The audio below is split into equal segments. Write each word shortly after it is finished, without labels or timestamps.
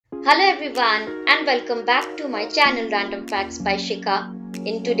Hello everyone and welcome back to my channel Random Facts by Shikha.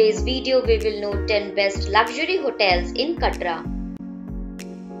 In today's video we will know 10 best luxury hotels in Katra.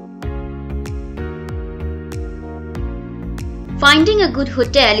 Finding a good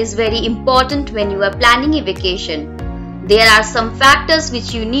hotel is very important when you are planning a vacation. There are some factors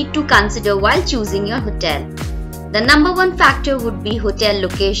which you need to consider while choosing your hotel. The number one factor would be hotel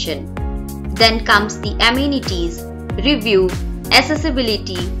location. Then comes the amenities, review,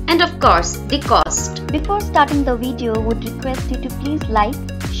 accessibility, and of course the cost. Before starting the video, would request you to please like,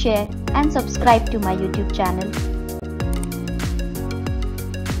 share and subscribe to my YouTube channel.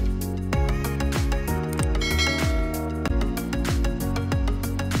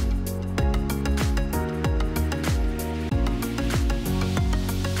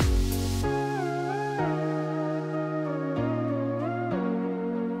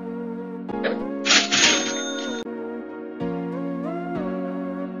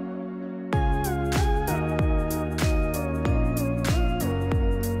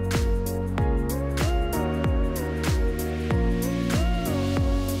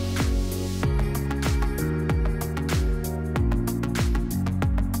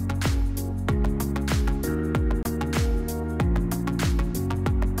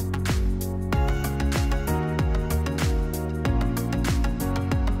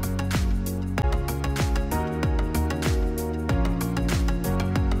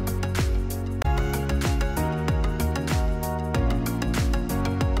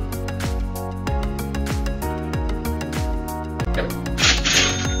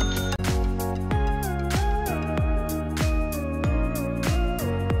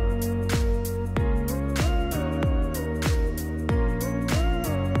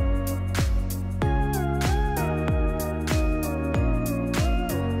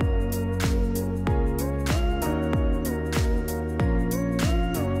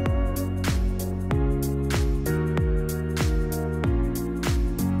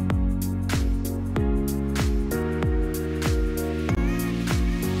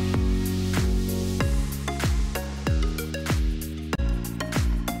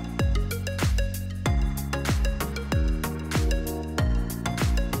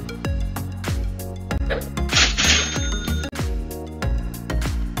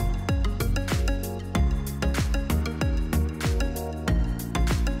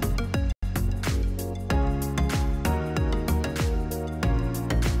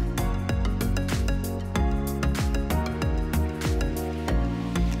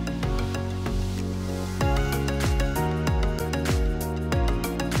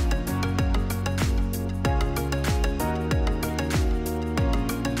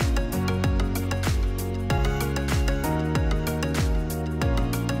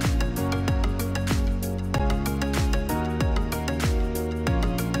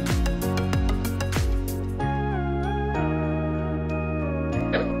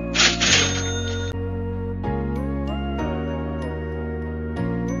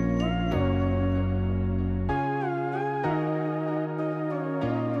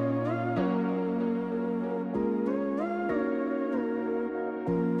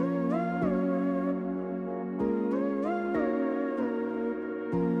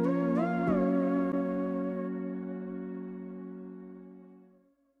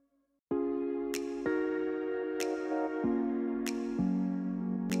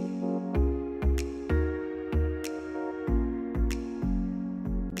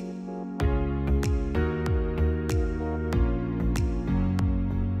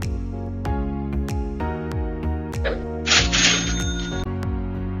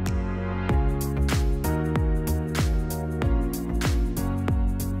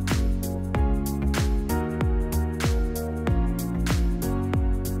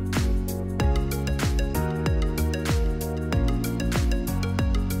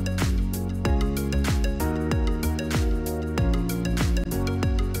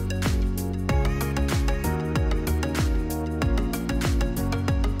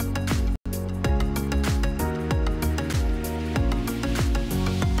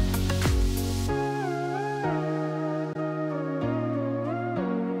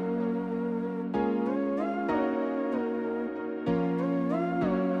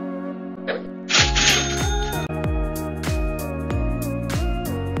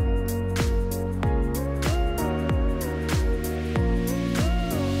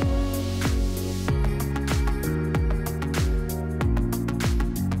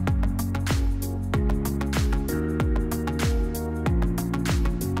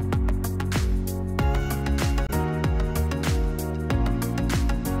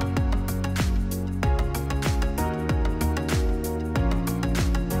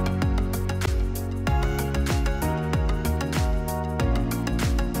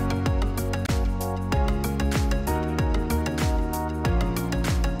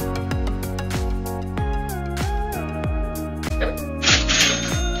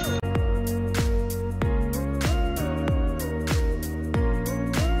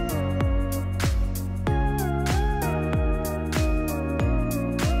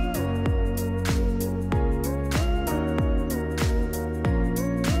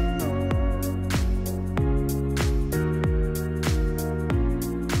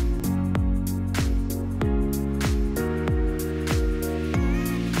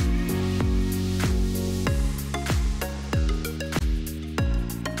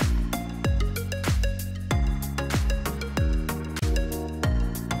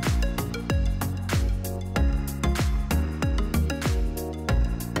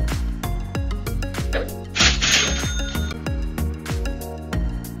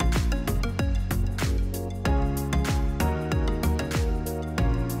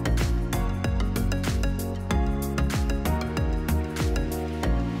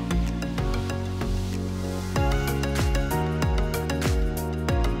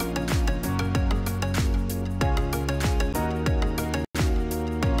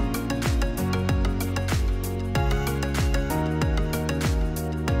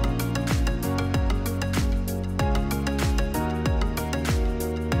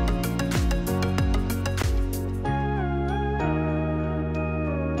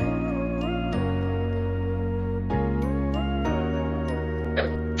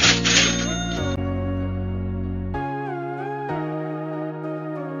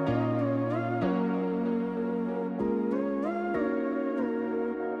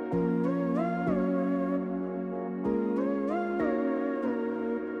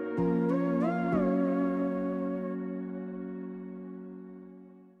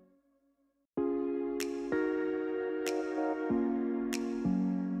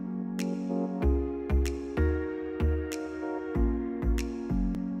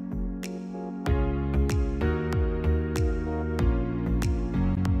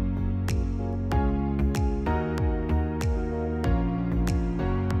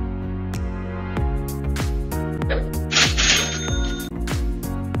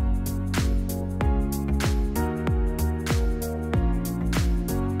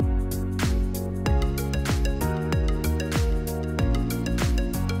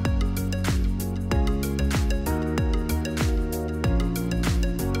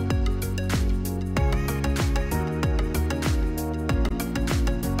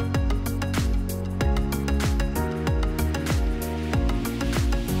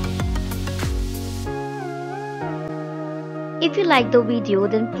 If you like the video,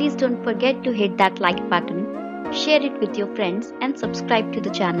 then please don't forget to hit that like button, share it with your friends and subscribe to the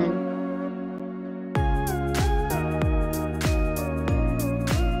channel.